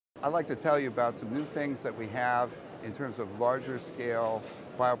I'd like to tell you about some new things that we have in terms of larger scale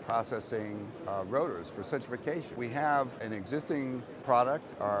bioprocessing rotors for centrifugation. We have an existing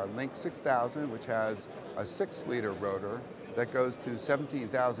product, our Link 6000, which has a 6-liter rotor that goes to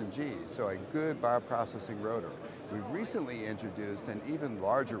 17,000 Gs, so a good bioprocessing rotor. We've recently introduced an even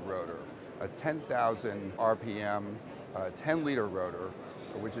larger rotor, a 10,000 RPM 10-liter rotor,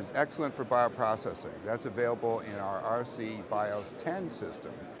 which is excellent for bioprocessing. That's available in our RC BIOS 10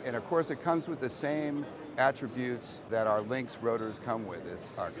 system. And of course, it comes with the same attributes that our Lynx rotors come with.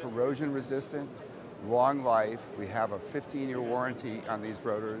 It's corrosion resistant, long life. We have a 15-year warranty on these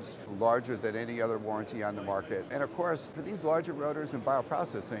rotors, larger than any other warranty on the market. And of course, for these larger rotors in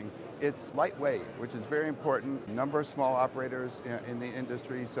bioprocessing, it's lightweight, which is very important. A number of small operators in the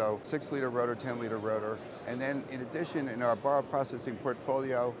industry, so 6-liter rotor, 10-liter rotor. And then in addition, in our bioprocessing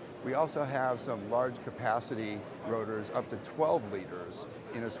portfolio, we also have some large capacity rotors up to 12 liters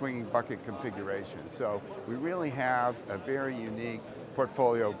in a swinging bucket configuration. So we really have a very unique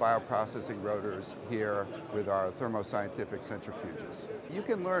portfolio of bioprocessing rotors here with our Thermo Scientific centrifuges. You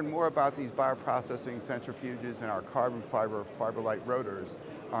can learn more about these bioprocessing centrifuges and our carbon fiber Fiberlight rotors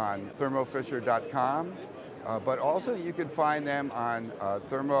on thermofisher.com, but also you can find them on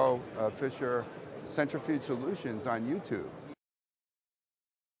Thermo Fisher Centrifuge Solutions on YouTube.